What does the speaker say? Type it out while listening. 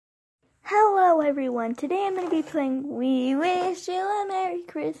Hello everyone, today I'm going to be playing We Wish You a Merry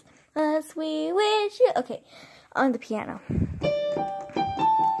Christmas, we wish you, okay, on the piano.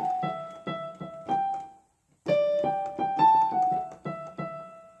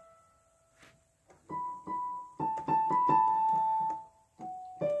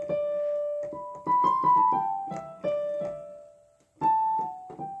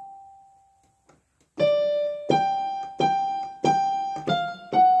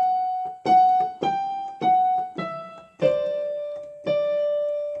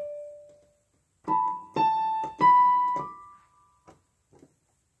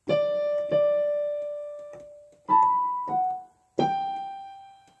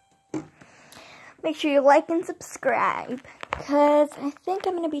 Make sure you like and subscribe, because I think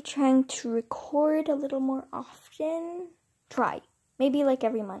I'm going to be trying to record a little more often. Maybe like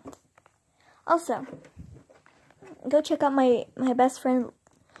every month. Also, go check out my best friend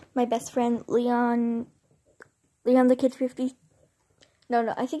Leon the Kid 50.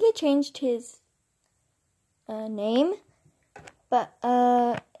 No, I think he changed his name, but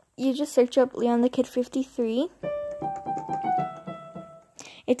you just search up Leon the Kid 53.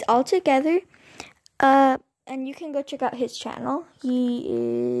 It's all together. And you can go check out his channel. He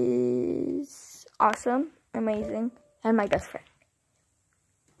is awesome, amazing, and my best friend.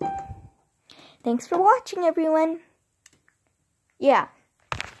 Thanks for watching, everyone. Yeah.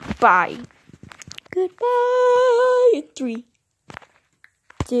 Bye. Goodbye. In 3,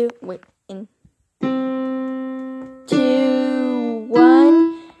 2, 2,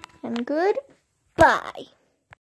 1, and goodbye.